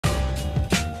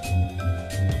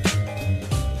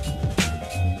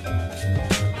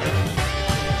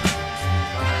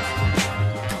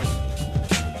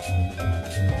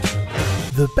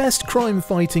The best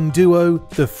crime-fighting duo,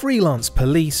 the Freelance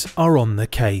Police, are on the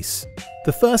case.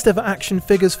 The first ever action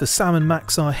figures for Sam and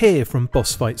Max are here from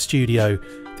Boss Fight Studio.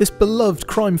 This beloved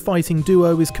crime-fighting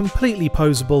duo is completely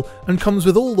posable and comes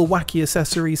with all the wacky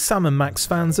accessories Sam and Max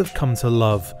fans have come to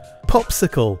love.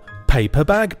 Popsicle, paper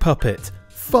bag puppet,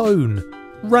 phone,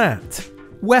 rat,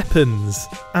 weapons,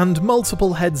 and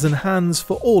multiple heads and hands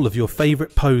for all of your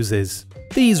favourite poses.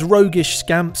 These roguish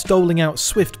scamps doling out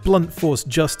swift blunt force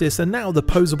justice are now the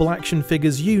posable action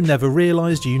figures you never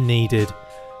realised you needed.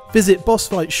 Visit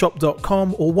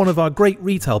bossfightshop.com or one of our great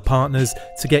retail partners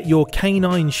to get your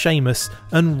canine Seamus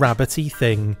and rabbity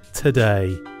thing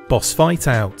today. Boss Fight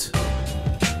out.